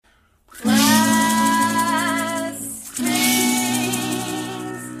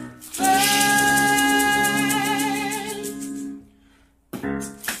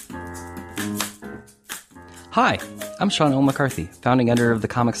Hi, I'm Sean L. McCarthy, founding editor of The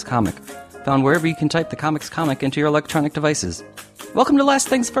Comics Comic, found wherever you can type The Comics Comic into your electronic devices. Welcome to Last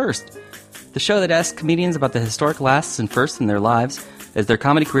Things First, the show that asks comedians about the historic lasts and firsts in their lives as their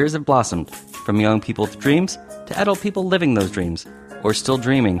comedy careers have blossomed, from young people with dreams to adult people living those dreams, or still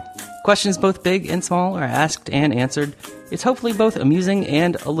dreaming. Questions both big and small are asked and answered. It's hopefully both amusing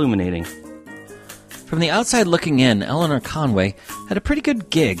and illuminating. From the outside looking in, Eleanor Conway had a pretty good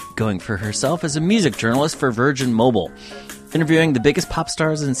gig going for herself as a music journalist for Virgin Mobile, interviewing the biggest pop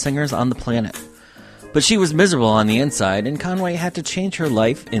stars and singers on the planet. But she was miserable on the inside, and Conway had to change her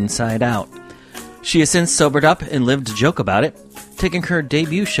life inside out. She has since sobered up and lived to joke about it, taking her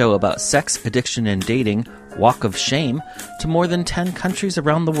debut show about sex, addiction, and dating, Walk of Shame, to more than 10 countries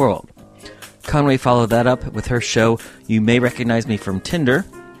around the world. Conway followed that up with her show You May Recognize Me from Tinder,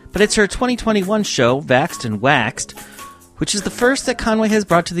 but it's her 2021 show, Vaxxed and Waxed, which is the first that Conway has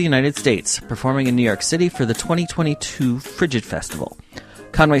brought to the United States, performing in New York City for the 2022 Frigid Festival.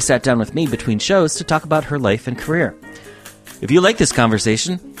 Conway sat down with me between shows to talk about her life and career. If you like this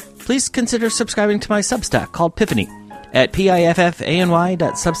conversation, please consider subscribing to my Substack called Piffany at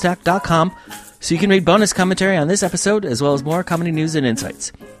piffany.substack.com so you can read bonus commentary on this episode as well as more comedy news and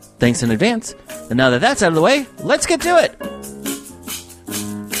insights. Thanks in advance. And now that that's out of the way, let's get to it!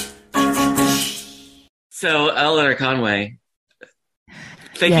 So, Eleanor Conway,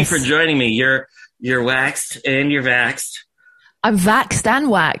 thank you for joining me. You're waxed and you're vaxxed. I'm vaxxed and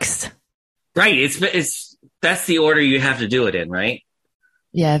waxed. Right. It's that's the order you have to do it in, right?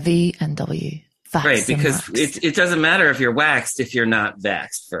 Yeah, V and W. Vaxxed, right, because it doesn't matter if you're waxed if you're not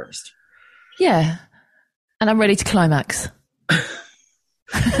vaxxed first. Yeah. And I'm ready to climax.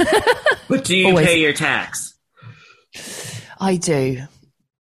 But do you pay your tax? I do.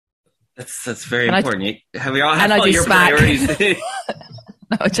 That's very important. Have we all had all your priorities? No,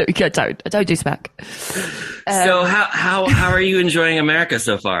 I don't do SPAC. So how are you enjoying America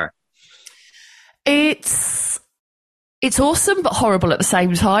so far? It's awesome but horrible at the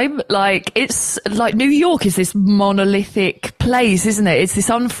same time. Like, it's like New York is this monolithic place, isn't it? It's this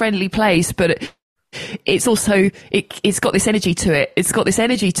unfriendly place, but it's also it's got this energy to it. It's got this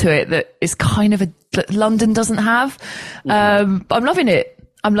energy to it that is kind of that London doesn't have. But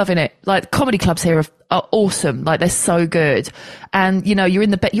I'm loving it. Like, comedy clubs here are awesome. Like, they're so good. And, you know, you're in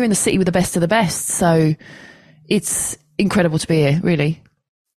the city with the best of the best. So it's incredible to be here, really.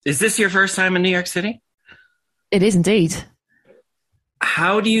 Is this your first time in New York City? It is indeed.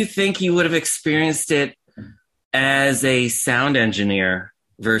 How do you think you would have experienced it as a sound engineer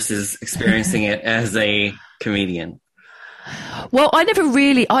versus experiencing it as a comedian? Well, I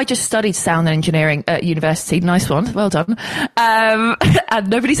just studied sound engineering at university. Nice one. Well done. And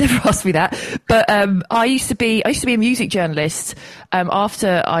nobody's ever asked me that. But I used to be a music journalist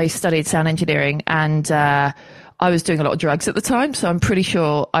after I studied sound engineering, and I was doing a lot of drugs at the time, so I'm pretty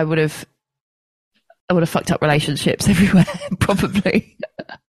sure I would have fucked up relationships everywhere, probably.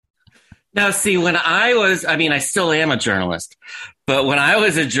 Now, see, I still am a journalist, but when I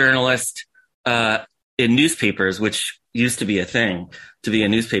was a journalist in newspapers, which used to be a thing, to be a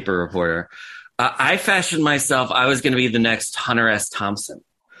newspaper reporter, I fashioned myself, I was going to be the next Hunter S. Thompson,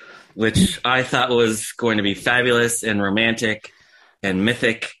 which I thought was going to be fabulous and romantic and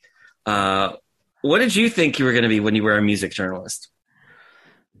mythic. What did you think you were going to be when you were a music journalist?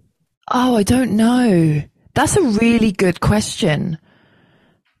 Oh, I don't know. That's a really good question.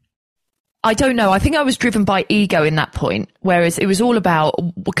 I don't know. I think I was driven by ego in that point, whereas it was all about,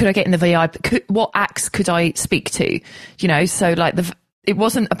 could I get in the VIP? What acts could I speak to? You know, so like it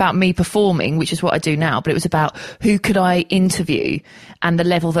wasn't about me performing, which is what I do now, but it was about who could I interview and the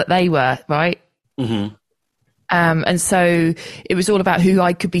level that they were, right? Mm-hmm. And so it was all about who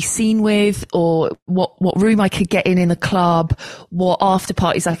I could be seen with, or what room I could get in the club, what after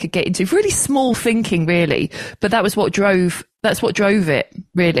parties I could get into. Really small thinking, really. But that's what drove it,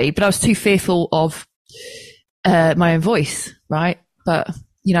 really. But I was too fearful of my own voice, right? But,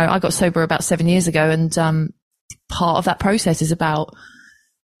 you know, I got sober about 7 years ago, and part of that process is about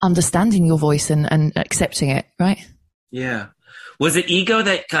understanding your voice and accepting it, right? Yeah. Was it ego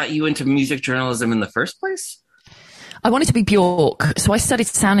that got you into music journalism in the first place? I wanted to be Bjork. So I studied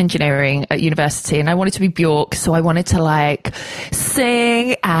sound engineering at university, and I wanted to be Bjork. So I wanted to like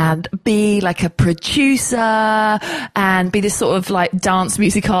sing and be like a producer and be this sort of like dance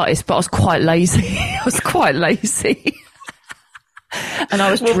music artist. But I was quite lazy. And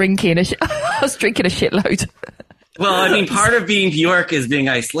I was drinking a shitload. Well, I mean, part of being Bjork is being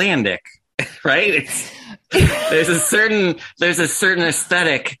Icelandic, right? There's a certain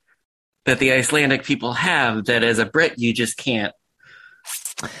aesthetic that the Icelandic people have that as a Brit you just can't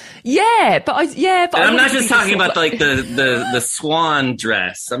Yeah, but And I'm not just talking about like the swan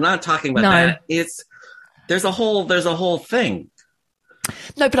dress. I'm not talking about that. There's a whole thing.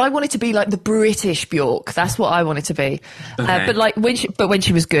 No, but I wanted to be like the British Bjork. That's what I wanted to be. Okay. But like when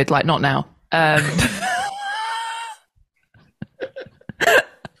she was good, like not now.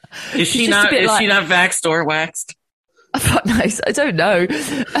 Is she not vaxxed or waxed? Fuck knows. I don't know.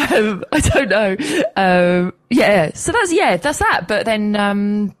 I don't know. Yeah. So that's that. But then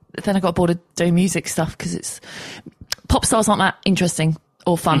I got bored of doing music stuff because pop stars aren't that interesting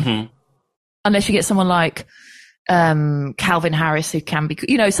or fun unless you get someone like Calvin Harris, who can be,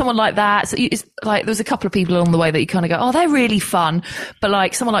 someone like that. So it's like there's a couple of people along the way that you kind of go, oh, they're really fun. But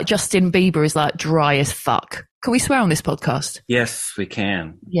like someone like Justin Bieber is like dry as fuck. Can we swear on this podcast? Yes, we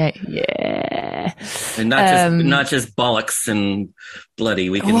can. Yeah. And not just bollocks and bloody.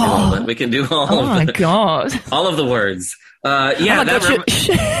 We can do all that. We can do all. Oh my god! All of the words. That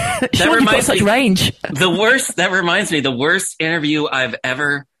reminds me. Such range. That reminds me. The worst interview I've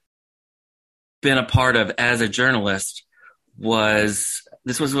ever been a part of as a journalist was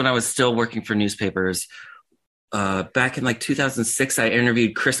when I was still working for newspapers. Back in like 2006, I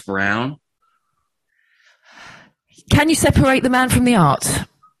interviewed Chris Brown. Can you separate the man from the art?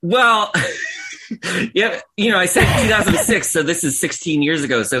 Well, yeah, I said 2006, so this is 16 years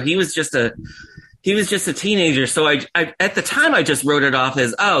ago. So he was just a teenager. So I at the time I just wrote it off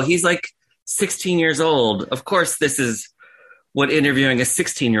as, oh, he's like 16 years old. Of course, this is what interviewing a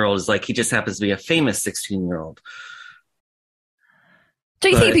 16-year-old is like. He just happens to be a famous 16-year-old.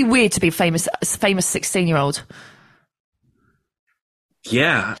 Don't you think it'd be weird to be a famous 16-year-old?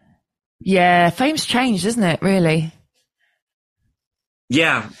 Yeah. Yeah, fame's changed, isn't it, really?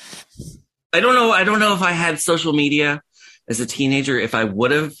 Yeah. I don't know if I had social media as a teenager, if I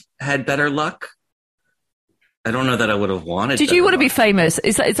would have had better luck. I don't know that I would have wanted. Did you want to be famous?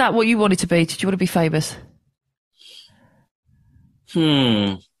 Is that what you wanted to be? Did you want to be famous?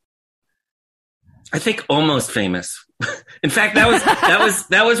 I think almost famous. In fact,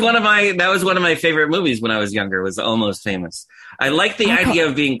 that was one of my favorite movies when I was younger, was Almost Famous. I like the idea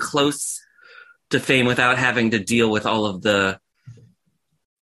of being close to fame without having to deal with all of the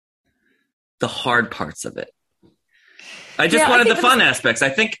hard parts of it. I just wanted the fun aspects. I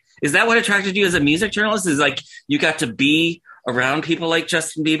think, is that what attracted you as a music journalist? Is like you got to be around people like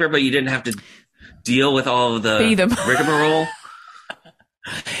Justin Bieber, but you didn't have to deal with all of the rigmarole?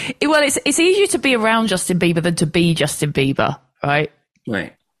 Well, it's easier to be around Justin Bieber than to be Justin Bieber, right?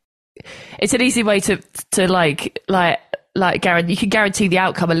 Right. It's an easy way to guarantee, you can guarantee the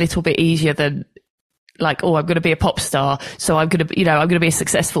outcome a little bit easier than like, oh, I'm going to be a pop star, so I'm going to be a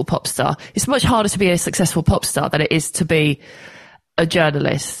successful pop star. It's much harder to be a successful pop star than it is to be a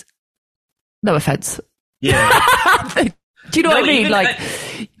journalist. No offense. Yeah. Do you know what I mean? Like,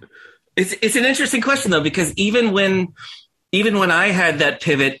 it's an interesting question though, because even when I had that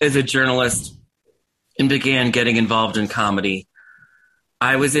pivot as a journalist and began getting involved in comedy,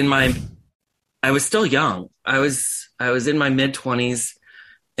 I was still young. I was in my mid-20s,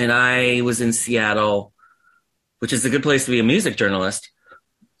 and I was in Seattle, which is a good place to be a music journalist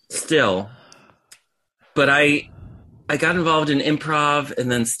still. But I got involved in improv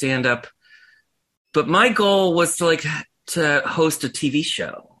and then stand-up. But my goal was to host a TV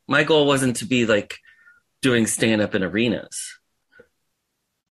show. My goal wasn't to be like doing stand-up in arenas.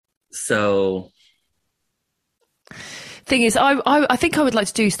 So thing is, I think I would like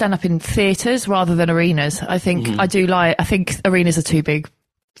to do stand-up in theatres rather than arenas. I think I think arenas are too big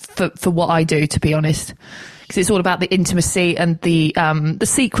for what I do, to be honest, because it's all about the intimacy and the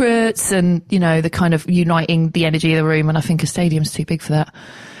secrets and, the kind of uniting the energy of the room. And I think a stadium's too big for that.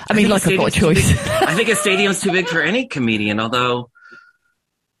 I mean, like, I've got a choice. I think a stadium's too big for any comedian, although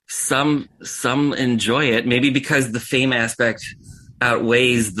some enjoy it, maybe because the fame aspect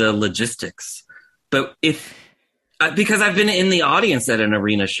outweighs the logistics. But because I've been in the audience at an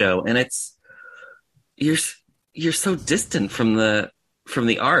arena show, and you're so distant from the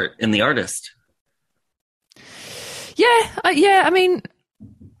art and the artist. Yeah. I mean,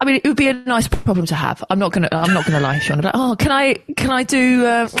 it would be a nice problem to have. I'm not gonna lie, Sean. I'm like, oh, can I do?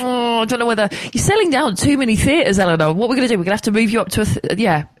 I don't know whether you're selling down too many theatres, Eleanor. What we're gonna do? We're gonna have to move you up to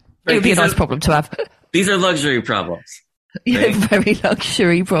yeah. It would be a nice problem to have. These are luxury problems. Right? Yeah, very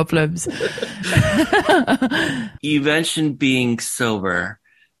luxury problems. You mentioned being sober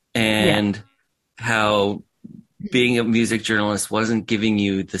and how being a music journalist wasn't giving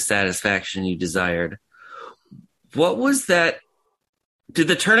you the satisfaction you desired. What was that? Did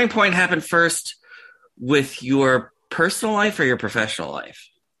the turning point happen first with your personal life or your professional life?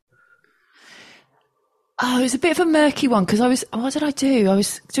 Oh, it was a bit of a murky one because what did I do? I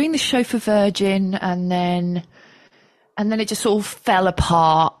was doing the show for Virgin and then it just sort of fell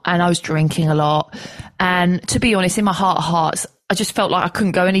apart and I was drinking a lot. And to be honest, in my heart of hearts, I just felt like I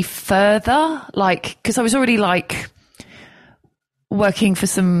couldn't go any further. Like, because I was already like working for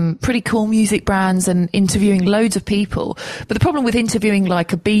some pretty cool music brands and interviewing loads of people. But the problem with interviewing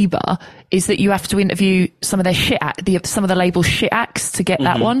like a Bieber is that you have to interview some of their some of the label's shit acts to get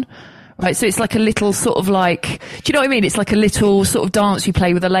that one. Right, so it's like a little sort of like, do you know what I mean? It's like a little sort of dance you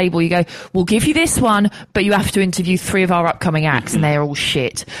play with a label. You go, we'll give you this one, but you have to interview 3 of our upcoming acts and they're all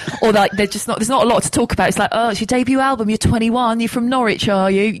shit. Or like, there's not a lot to talk about. It's like, oh, it's your debut album. You're 21. You're from Norwich, are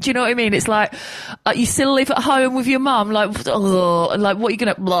you? Do you know what I mean? It's like, you still live at home with your mum. Like, oh, and like, what are you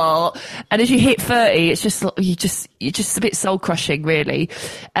going to, blah. And as you hit 30, it's just, you're just a bit soul crushing, really.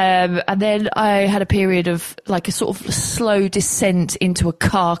 And then I had a period of like a sort of slow descent into a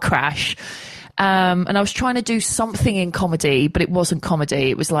car crash. And I was trying to do something in comedy, but it wasn't comedy.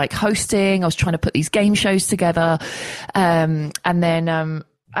 It was like hosting. I was trying to put these game shows together. And then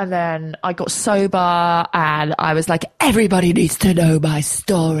I got sober and I was like, everybody needs to know my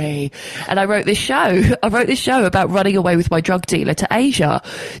story. And I wrote this show. About running away with my drug dealer to Asia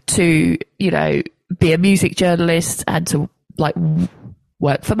to, you know, be a music journalist and to like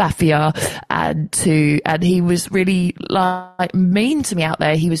work for mafia and he was really like mean to me out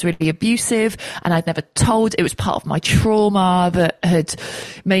there. He was really abusive and I'd never told. It was part of my trauma that had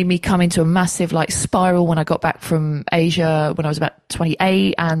made me come into a massive like spiral when I got back from Asia when I was about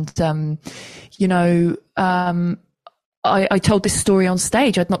 28. And, you know, I told this story on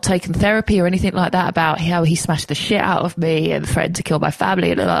stage. I'd not taken therapy or anything like that about how he smashed the shit out of me and threatened to kill my family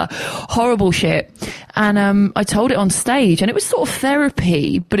and horrible shit. And I told it on stage, and it was sort of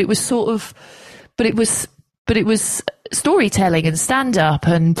therapy, but it was storytelling and stand up,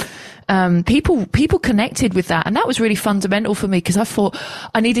 and people connected with that, and that was really fundamental for me because I thought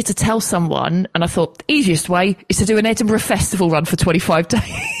I needed to tell someone, and I thought the easiest way is to do an Edinburgh Festival run for 25 days.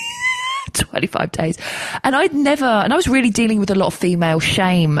 25 days. And I was really dealing with a lot of female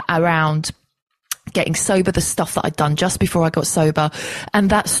shame around getting sober, the stuff that I'd done just before I got sober, and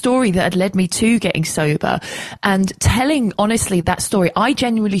that story that had led me to getting sober. And telling honestly that story, I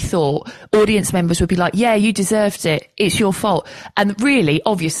genuinely thought audience members would be like, yeah, you deserved it. It's your fault. And really,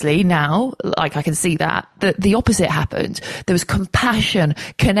 obviously now, like I can see that the opposite happened. There was compassion,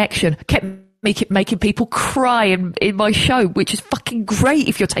 connection, kept making people cry in my show, which is fucking great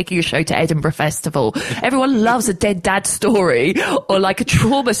if you're taking a show to Edinburgh Festival. Everyone loves a dead dad story or like a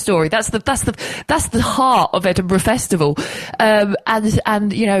trauma story. That's the heart of Edinburgh Festival.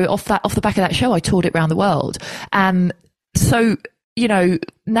 And you know, off the back of that show, I toured it around the world. So, you know,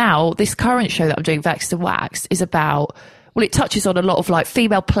 now this current show that I'm doing, Vexed and Waxed, is about, well, it touches on a lot of like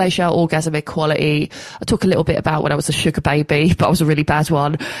female pleasure, orgasm equality. I talk a little bit about when I was a sugar baby, but I was a really bad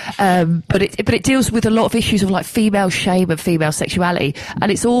one. But it deals with a lot of issues of like female shame and female sexuality. And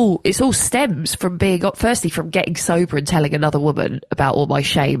it's all stems from firstly from getting sober and telling another woman about all my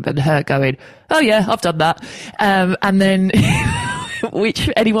shame and her going, oh yeah, I've done that. And then, which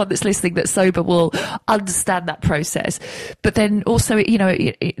anyone that's listening that's sober will understand that process. But then also, you know,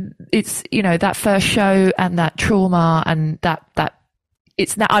 it's, you know, that first show and that trauma and that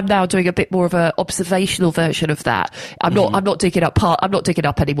I'm now doing a bit more of a observational version of that. I'm not digging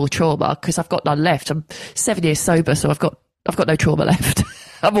up any more trauma because I've got none left. I'm 7 years sober, so I've got no trauma left.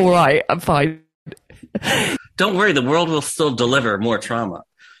 I'm all right. I'm fine. Don't worry. The world will still deliver more trauma.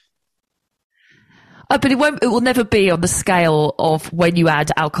 But it will never be on the scale of when you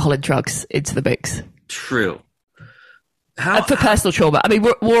add alcohol and drugs into the mix. True. For personal trauma. I mean,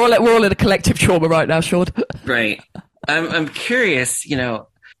 we're all in a collective trauma right now, Sean. Right. I'm curious, you know,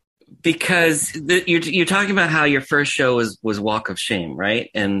 because you're talking about how your first show was Walk of Shame, right?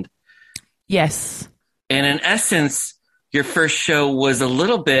 And yes. And in essence, your first show was a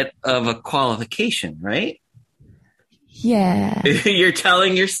little bit of a qualification, right? Yeah. You're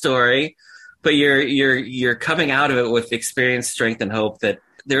telling your story, but you're coming out of it with experience, strength, and hope that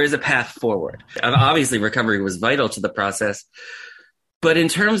there is a path forward. Obviously, recovery was vital to the process. But in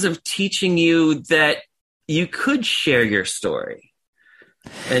terms of teaching you that you could share your story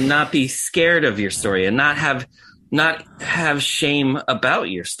and not be scared of your story and not have shame about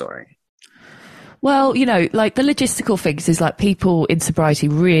your story. Well, you know, like the logistical things is like people in sobriety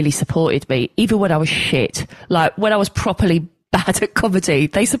really supported me, even when I was shit. Like when I was properly bad at comedy,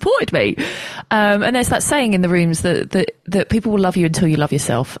 they supported me. And there's that saying in the rooms that people will love you until you love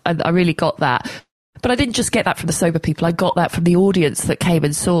yourself. And I really got that. But I didn't just get that from the sober people. I got that from the audience that came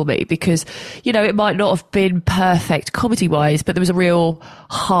and saw me because, you know, it might not have been perfect comedy wise, but there was a real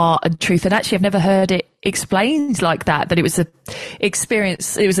heart and truth. And actually, I've never heard it explained like that it was a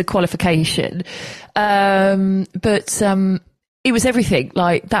experience. It was a qualification. But it was everything,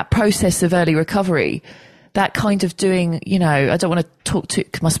 like that process of early recovery. That kind of doing, you know, I don't want to talk to,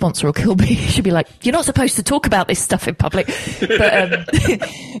 cause my sponsor will kill me. She'll be like, you're not supposed to talk about this stuff in public. But,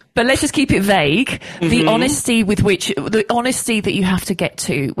 but let's just keep it vague. Mm-hmm. The honesty that you have to get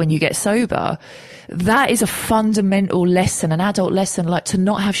to when you get sober, that is a fundamental lesson, an adult lesson, like to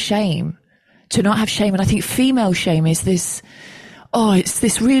not have shame. And I think female shame is this, it's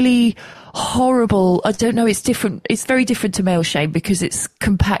this really horrible, I don't know, it's different, it's very different to male shame because it's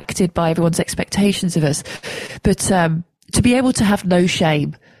compacted by everyone's expectations of us, but to be able to have no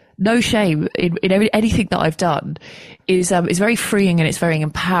shame in anything that I've done is very freeing, and it's very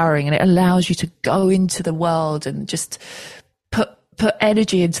empowering, and it allows you to go into the world and just put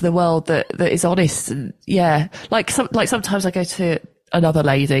energy into the world that is honest. And yeah, like sometimes I go to another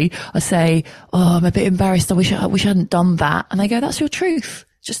lady, I say, I'm a bit embarrassed, I wish I hadn't done that, and they go, that's your truth,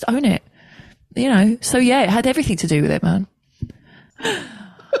 just own it. You know, so yeah, it had everything to do with it, man.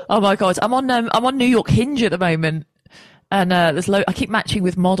 Oh my God, I'm on New York Hinge at the moment, and I keep matching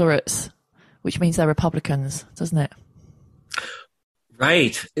with moderates, which means they're Republicans, doesn't it?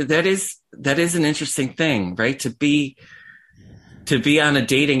 Right. That is an interesting thing, right? To be on a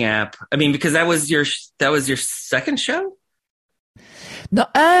dating app. I mean, because that was your second show. No,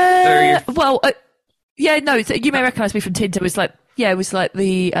 yeah, no. You may recognise me from Tinder. It was like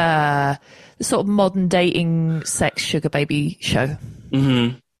the sort of modern dating sex sugar baby show.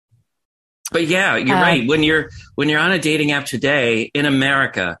 Mm-hmm. But yeah, you're right. When you're on a dating app today in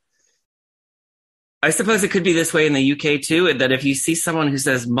America, I suppose it could be this way in the UK too, that if you see someone who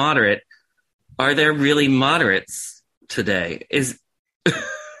says moderate, are there really moderates today?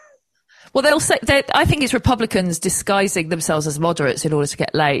 Well, they'll say I think it's Republicans disguising themselves as moderates in order to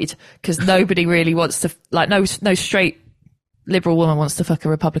get laid, because nobody really wants to, like, no straight liberal woman wants to fuck a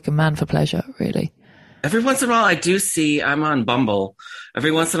Republican man for pleasure, really. Every once in a while I do see, I'm on Bumble,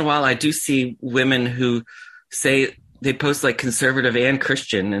 every once in a while I do see women who say they post like conservative and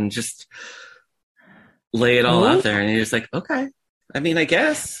Christian and just lay it all out there, and you're just like, okay, I mean, I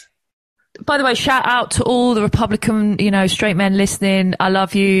guess. By the way, shout out to all the Republican, straight men listening. I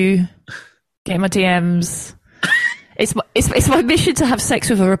love you. Get in my DMs. It's my mission to have sex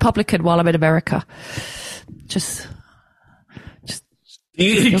with a Republican while I'm in America. Just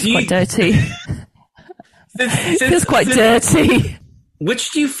feels quite dirty. Feels quite dirty. Which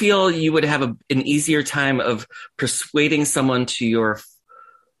do you feel you would have an easier time of persuading someone to your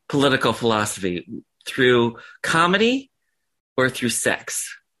political philosophy, through comedy or through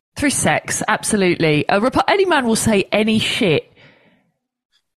sex? Through sex, absolutely. Any man will say any shit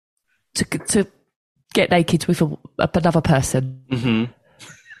to get naked with another person. Mm-hmm.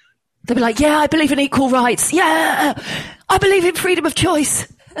 They'll be like, yeah, I believe in equal rights. Yeah, I believe in freedom of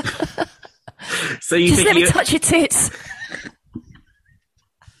choice. So you just let me touch your tits.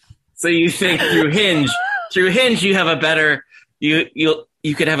 So you think through Hinge you have a better, you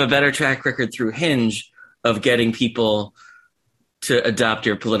could have a better track record through Hinge of getting people to adopt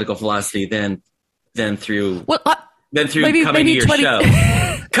your political philosophy than through coming to your show.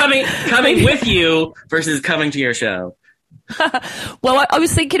 coming with you versus coming to your show. Well, I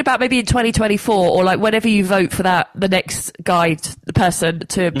was thinking about maybe in 2024, or like whenever you vote for the next the person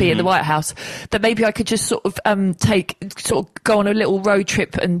to be in the White House, that maybe I could just sort of go on a little road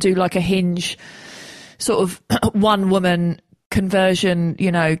trip and do like a Hinge sort of one woman conversion,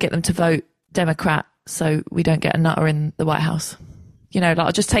 get them to vote Democrat so we don't get a nutter in the White House. Like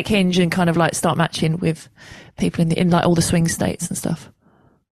I'll just take Hinge and kind of like start matching with people in like all the swing states and stuff.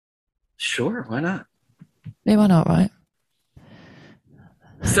 Sure, why not? Yeah, why not, right?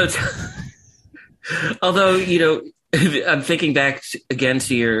 So, although, I'm thinking back again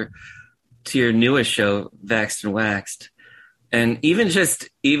to your newest show, Vaxxed and Waxed, and even just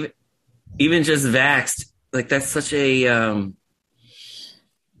Vaxxed, like that's such a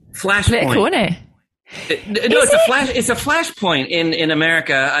flashpoint. Political, isn't it? It's a flashpoint in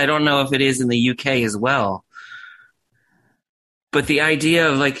America. I don't know if it is in the UK as well. But the idea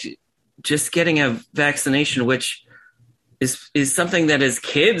of like just getting a vaccination, which is something that as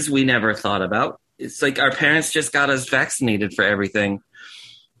kids we never thought about. It's like our parents just got us vaccinated for everything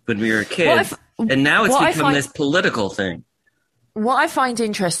when we were kids, and now it's become this political thing. What I find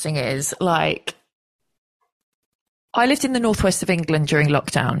interesting is like I lived in the northwest of England during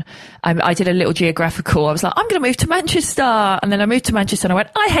lockdown. I did a little geographical. I was like, I'm going to move to Manchester. And then I moved to Manchester and I went,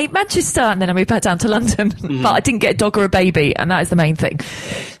 I hate Manchester. And then I moved back down to London. But I didn't get a dog or a baby. And that is the main thing.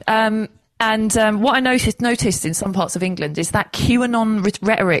 What I noticed in some parts of England is that QAnon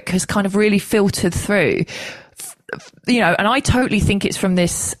rhetoric has kind of really filtered through, and I totally think it's from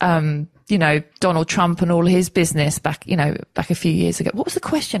this, Donald Trump and all his business back a few years ago. What was the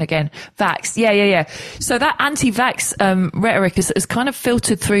question again? Vax. Yeah. So that anti-vax, rhetoric has kind of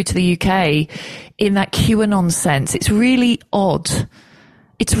filtered through to the UK in that QAnon sense. It's really odd.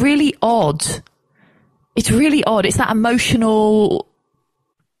 It's that emotional,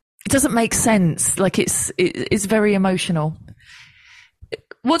 it doesn't make sense. Like it's very emotional.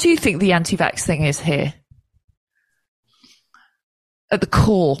 What do you think the anti-vax thing is here? At the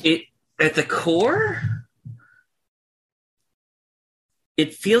core? At the core,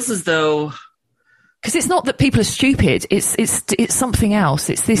 it feels as though, because it's not that people are stupid. It's something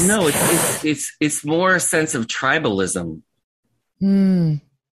else. It's this. No, it's more a sense of tribalism.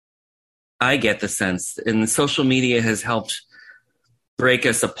 I get the sense, and social media has helped break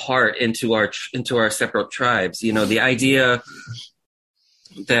us apart into our separate tribes. The idea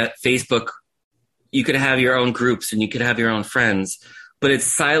that Facebook, you could have your own groups and you could have your own friends, but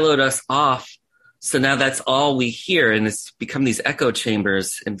it's siloed us off. So now that's all we hear, and it's become these echo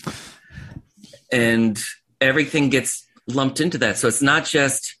chambers, and everything gets lumped into that. So it's not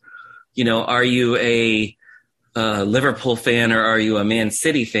just, are you a Liverpool fan or are you a Man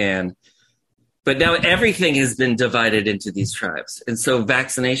City fan? But now everything has been divided into these tribes. And so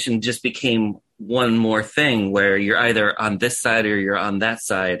vaccination just became one more thing where you're either on this side or you're on that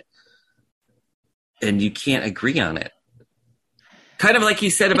side, and you can't agree on it. Kind of like you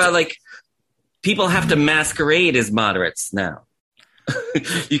said about people have to masquerade as moderates now.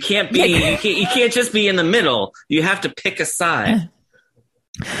 You can't just be in the middle. You have to pick a side.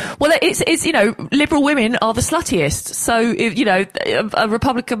 Well, it's liberal women are the sluttiest. So if, a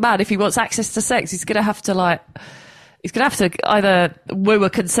Republican man, if he wants access to sex, he's going to have to either woo a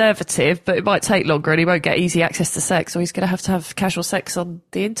conservative, but it might take longer and he won't get easy access to sex, or he's going to have casual sex on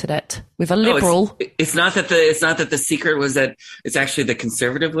the internet with a liberal. It's not that the secret was that it's actually the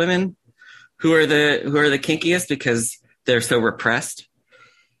conservative women who are the kinkiest because they're so repressed.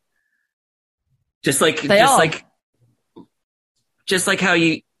 Just like how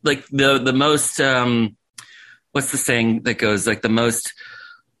you like the most what's the saying that goes, like, the most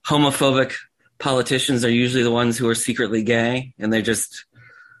homophobic politicians are usually the ones who are secretly gay, and they're just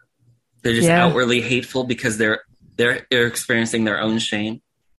outwardly hateful because they're experiencing their own shame.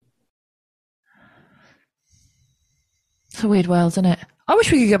 It's a weird world, isn't it? I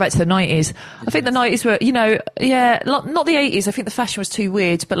wish we could go back to the 90s. I think the 90s were, not the 80s. I think the fashion was too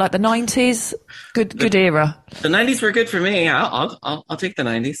weird, but like the 90s, good era. The 90s were good for me. I'll take the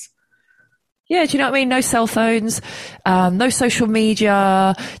 90s. Yeah, do you know what I mean? No cell phones, no social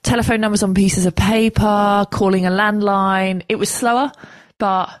media, telephone numbers on pieces of paper, calling a landline. It was slower,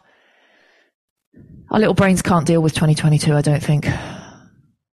 but our little brains can't deal with 2022, I don't think.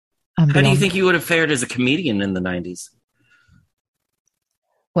 How do you think you would have fared as a comedian in the 90s?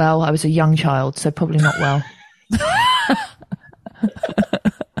 Well, I was a young child, so probably not well.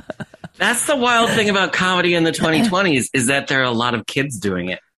 That's the wild thing about comedy in the 2020s, is that there are a lot of kids doing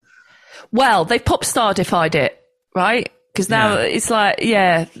it. Well, they've pop star-defied it, right? Because now it's like,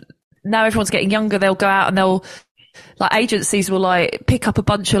 now everyone's getting younger. They'll go out and agencies will pick up a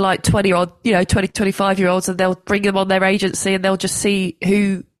bunch of 20-year-old, 25-year-olds, and they'll bring them on their agency, and they'll just see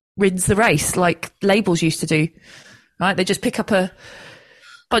who wins the race, like labels used to do, right? They just pick up a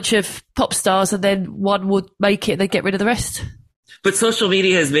bunch of pop stars, and then one would make it, and they get rid of the rest. But social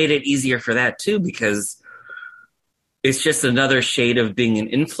media has made it easier for that too, because it's just another shade of being an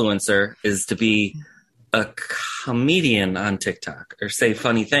influencer, is to be a comedian on TikTok or say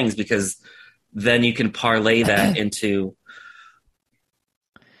funny things, because then you can parlay that into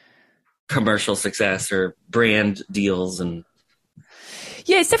commercial success or brand deals. And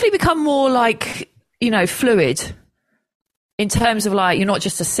yeah, it's definitely become more fluid in terms of you're not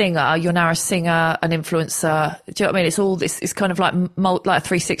just a singer, you're now a singer, an influencer. Do you know what I mean? It's all this. It's kind of like a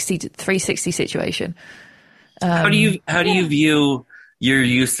 360 situation. How do you view your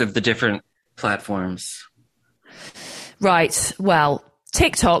use of the different platforms? Right. Well,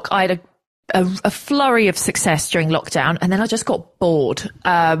 TikTok, I had a flurry of success during lockdown, and then I just got bored.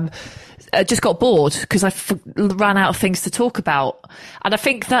 I just got bored because I ran out of things to talk about, and I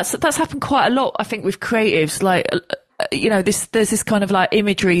think that's happened quite a lot. I think with creatives, there's this kind of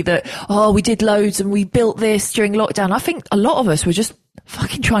imagery that, we did loads and we built this during lockdown. I think a lot of us were just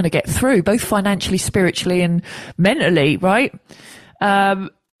fucking trying to get through, both financially, spiritually, and mentally, right? So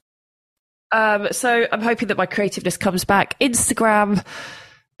I'm hoping that my creativeness comes back. Instagram,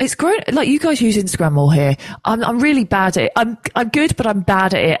 it's grown. Like, you guys use Instagram more here. I'm really bad at it. I'm good, but I'm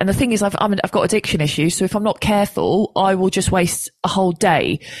bad at it. And the thing is, I've got addiction issues. So if I'm not careful, I will just waste a whole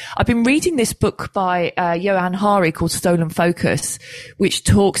day. I've been reading this book by Johan Hari called Stolen Focus, which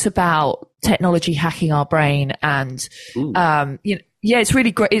talks about technology hacking our brain, and yeah, it's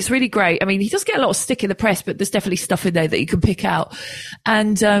really great. It's really great. I mean, he does get a lot of stick in the press, but there's definitely stuff in there that you can pick out.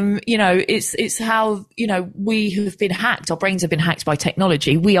 And, it's how, we have been hacked. Our brains have been hacked by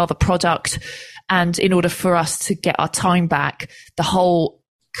technology. We are the product. And in order for us to get our time back, the whole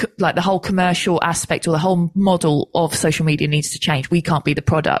commercial aspect or the whole model of social media needs to change. We can't be the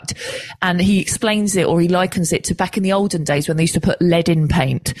product. And he explains it, or he likens it to back in the olden days when they used to put lead in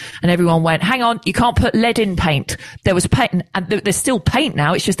paint, and everyone went, hang on, you can't put lead in paint. There was paint, and there's still paint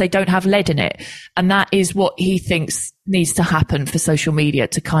now. It's just they don't have lead in it. And that is what he thinks needs to happen for social media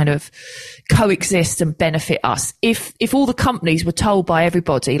to kind of coexist and benefit us. If all the companies were told by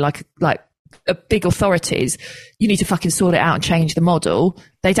everybody, like big authorities, you need to fucking sort it out and change the model,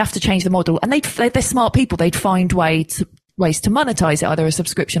 they'd have to change the model, and they're smart people. They'd find ways to monetize it, either a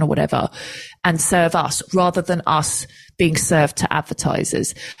subscription or whatever, and serve us rather than us being served to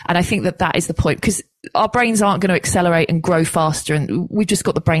advertisers. And I think that is the point, because our brains aren't going to accelerate and grow faster, and we've just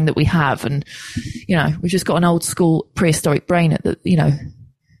got the brain that we have, and we've just got an old school prehistoric brain at the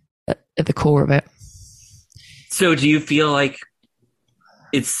at the core of it. So do you feel like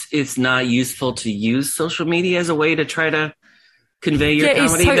it's not useful to use social media as a way to try to convey your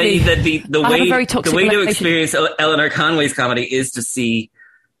comedy? Totally, the way to experience Eleanor Conway's comedy is to see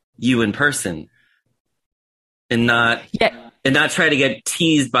you in person, and not try to get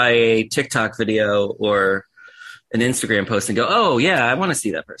teased by a TikTok video or an Instagram post and go, oh yeah, I want to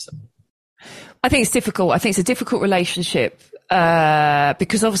see that person. I think it's difficult. I think it's a difficult relationship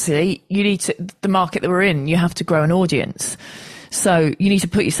because obviously the market that we're in, you have to grow an audience. So you need to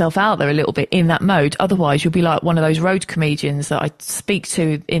put yourself out there a little bit in that mode. Otherwise, you'll be like one of those road comedians that I speak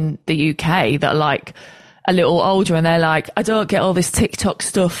to in the UK that are like a little older, and they're like, I don't get all this TikTok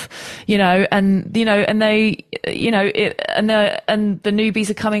stuff, and they, and the newbies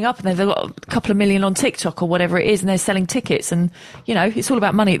are coming up, and they've got a couple of million on TikTok or whatever it is, and they're selling tickets, and it's all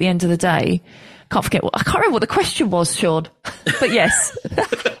about money at the end of the day. I can't remember what the question was, Sean, but yes.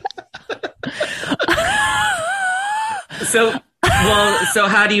 So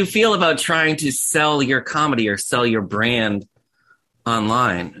how do you feel about trying to sell your comedy or sell your brand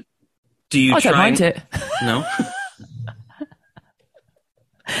online? Do you I don't mind it. No?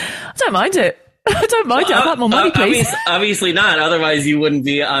 I don't mind it. I don't mind it. I'd like more money, please. Obviously not. Otherwise, you wouldn't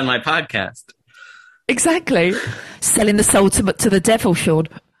be on my podcast. Exactly. Selling the soul to the devil, Sean.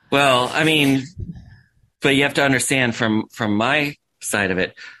 Well, I mean, but you have to understand from my side of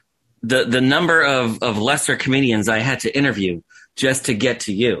it, the number of lesser comedians I had to interview just to get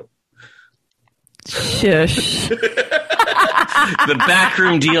to you. Shush. The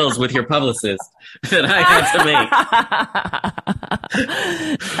backroom deals with your publicist that I had to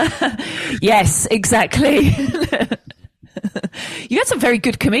make. Yes, exactly. You had some very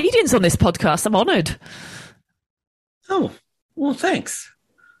good comedians on this podcast. I'm honoured. Oh, well, thanks.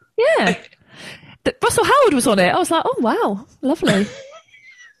 Yeah. Russell Howard was on it. I was like, oh, wow, lovely.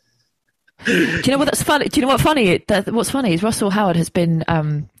 Do you know what that's funny? Do you know what's funny? What's funny is Russell Howard has been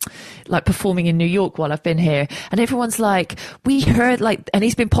performing in New York while I've been here, and everyone's like, we heard and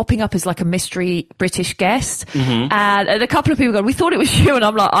he's been popping up as like a mystery British guest, and a couple of people go, we thought it was you, and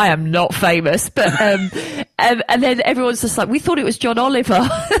I'm like, I am not famous, but and then everyone's just like, we thought it was John Oliver,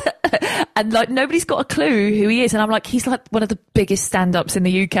 and like nobody's got a clue who he is, and I'm like, he's like one of the biggest stand-ups in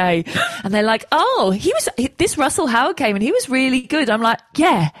the UK, and they're like, oh, this Russell Howard came and he was really good. I'm like,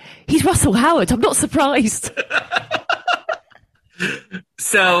 yeah, he's Russell Howard. I'm not surprised.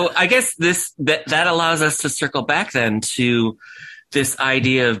 So I guess that allows us to circle back then to this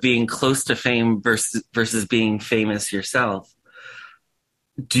idea of being close to fame versus being famous yourself.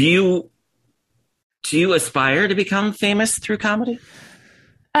 Do you aspire to become famous through comedy?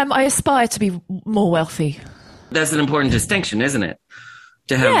 I aspire to be more wealthy. That's an important distinction, isn't it?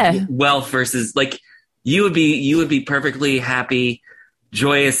 To have wealth versus, like, you would be perfectly happy,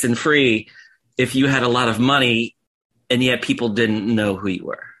 joyous, and free if you had a lot of money and yet people didn't know who you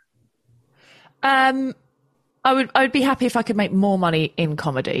were. I would be happy if I could make more money in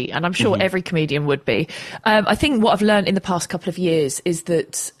comedy, and I'm sure every comedian would be. I think what I've learned in the past couple of years is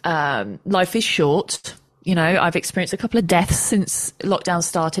that life is short, I've experienced a couple of deaths since lockdown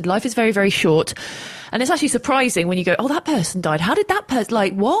started. Life is very, very short. And it's actually surprising when you go, oh, that person died. How did that person,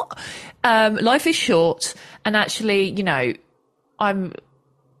 like, what? Life is short. And actually,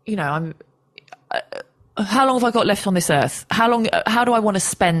 how long have I got left on this earth? How do I want to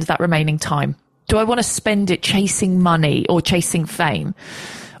spend that remaining time? Do I want to spend it chasing money or chasing fame?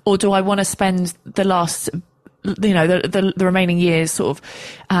 Or do I want to spend the last, the remaining years sort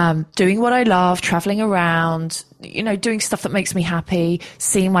of, doing what I love, traveling around, doing stuff that makes me happy,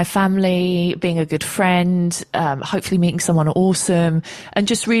 seeing my family, being a good friend, hopefully meeting someone awesome, and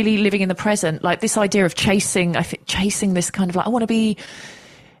just really living in the present. Like this idea of chasing this kind of like, I want to be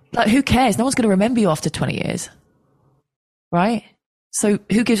like, who cares? No one's going to remember you after 20 years. Right? So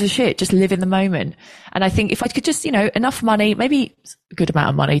who gives a shit? Just live in the moment. And I think if I could just, enough money, maybe a good amount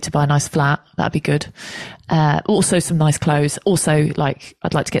of money to buy a nice flat, that'd be good. Also some nice clothes. Also, like,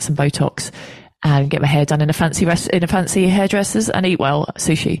 I'd like to get some Botox and get my hair done in a fancy hairdressers and eat well,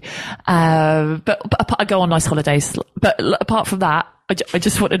 sushi. But I go on nice holidays. But apart from that, I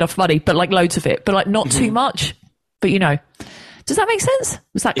just want enough money, but like loads of it, but like not too much. But does that make sense?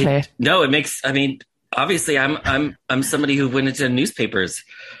 Was that clear? No, it makes, obviously I'm somebody who went into newspapers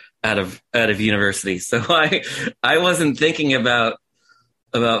out of university. So I wasn't thinking about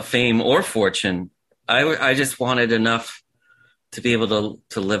fame or fortune. I just wanted enough to be able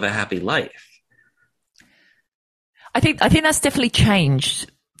to live a happy life. I think that's definitely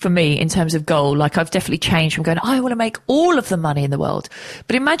changed for me in terms of goal. Like I've definitely changed from going, I want to make all of the money in the world.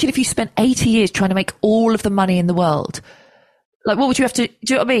 But imagine if you spent 80 years trying to make all of the money in the world. Like, what would you have to, do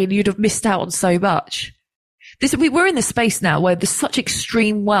you know what I mean? You'd have missed out on so much. We're in this space now where there's such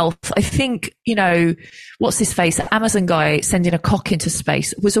extreme wealth. I think, what's his face? The Amazon guy sending a cock into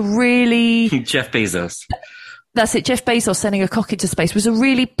space was a really... Jeff Bezos. That's it. Jeff Bezos sending a cock into space was a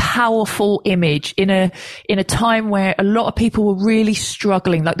really powerful image in a time where a lot of people were really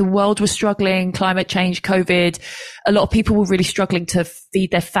struggling. Like the world was struggling, climate change, COVID. A lot of people were really struggling to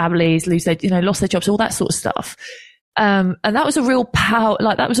feed their families, lost their jobs, all that sort of stuff. And that was a real power,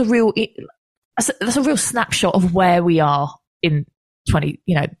 like that's a real snapshot of where we are in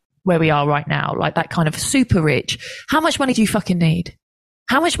where we are right now, like that kind of super rich. How much money do you fucking need?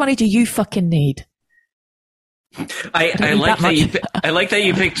 How much money do you fucking need? I like that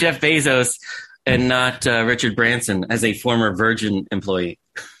you picked Jeff Bezos and not Richard Branson as a former Virgin employee.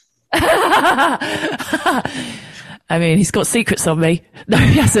 I mean, he's got secrets on me. No,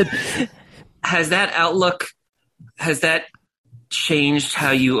 he hasn't. Has that changed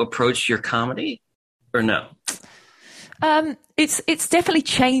how you approach your comedy or no? It's definitely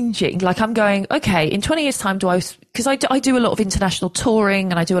changing. Like I'm going, okay, in 20 years time, because I do a lot of international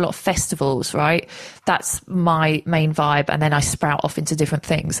touring and I do a lot of festivals, right? That's my main vibe. And then I sprout off into different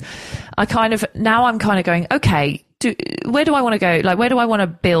things. I'm kind of going, okay, where do I want to go? Like, where do I want to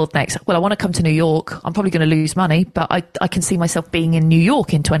build next? Well, I want to come to New York. I'm probably going to lose money, but I can see myself being in New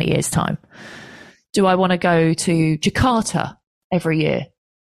York in 20 years time. Do I want to go to Jakarta every year?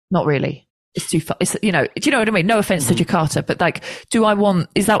 Not really. It's too far. Do you know what I mean? No offense to Jakarta, but like,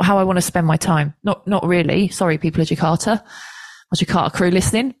 is that how I want to spend my time? Not really. Sorry, people of Jakarta, or Jakarta crew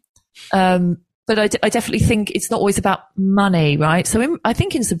listening. But I definitely think it's not always about money, right? So I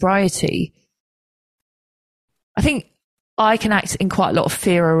think in sobriety, I think I can act in quite a lot of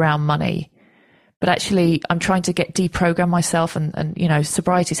fear around money, but actually I'm trying to deprogram myself and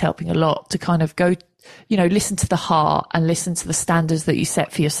sobriety is helping a lot to kind of go, listen to the heart and listen to the standards that you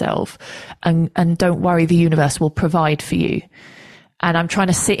set for yourself and don't worry, the universe will provide for you. And I'm trying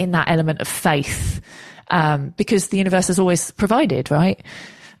to sit in that element of faith, because the universe has always provided, right?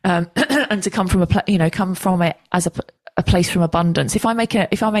 And to come from come from it as a place from abundance. If I make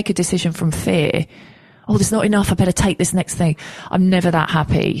a decision from fear, oh, there's not enough, I better take this next thing, I'm never that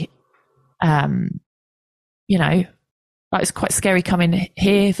happy. It's quite scary coming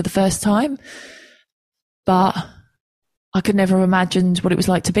here for the first time. But I could never have imagined what it was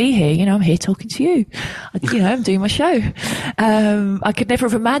like to be here. I'm here talking to you. I'm doing my show. I could never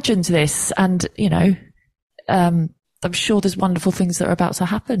have imagined this. And, I'm sure there's wonderful things that are about to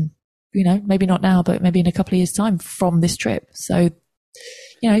happen. Maybe not now, but maybe in a couple of years' time from this trip. So,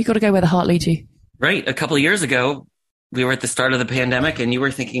 you've got to go where the heart leads you. Right. A couple of years ago, we were at the start of the pandemic and you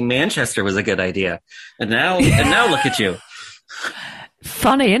were thinking Manchester was a good idea. And now look at you.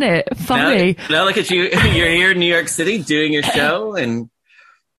 Funny, isn't it? Funny. Now look at you. You're here in New York City doing your show and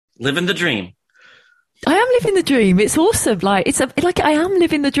living the dream. I am living the dream. It's awesome. Like I am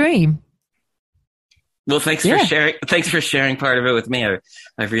living the dream. Well, thanks for sharing. Thanks for sharing part of it with me. I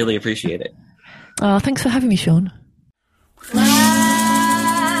really appreciate it. Oh, thanks for having me, Sean.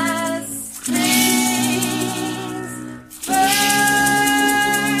 Last thing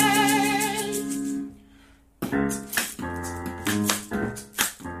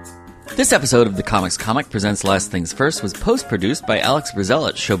This episode of The Comics Comic Presents Last Things First was post-produced by Alex Brazell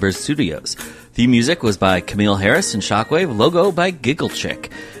at Showbiz Studios. Theme music was by Camille Harris and Shockwave, logo by Giggle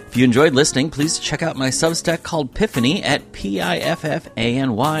Chick. If you enjoyed listening, please check out my Substack called Piffany at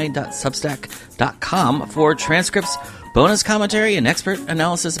piffany.substack.com for transcripts, bonus commentary, and expert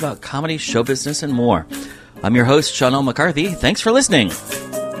analysis about comedy, show business, and more. I'm your host, Sean L. McCarthy. Thanks for listening.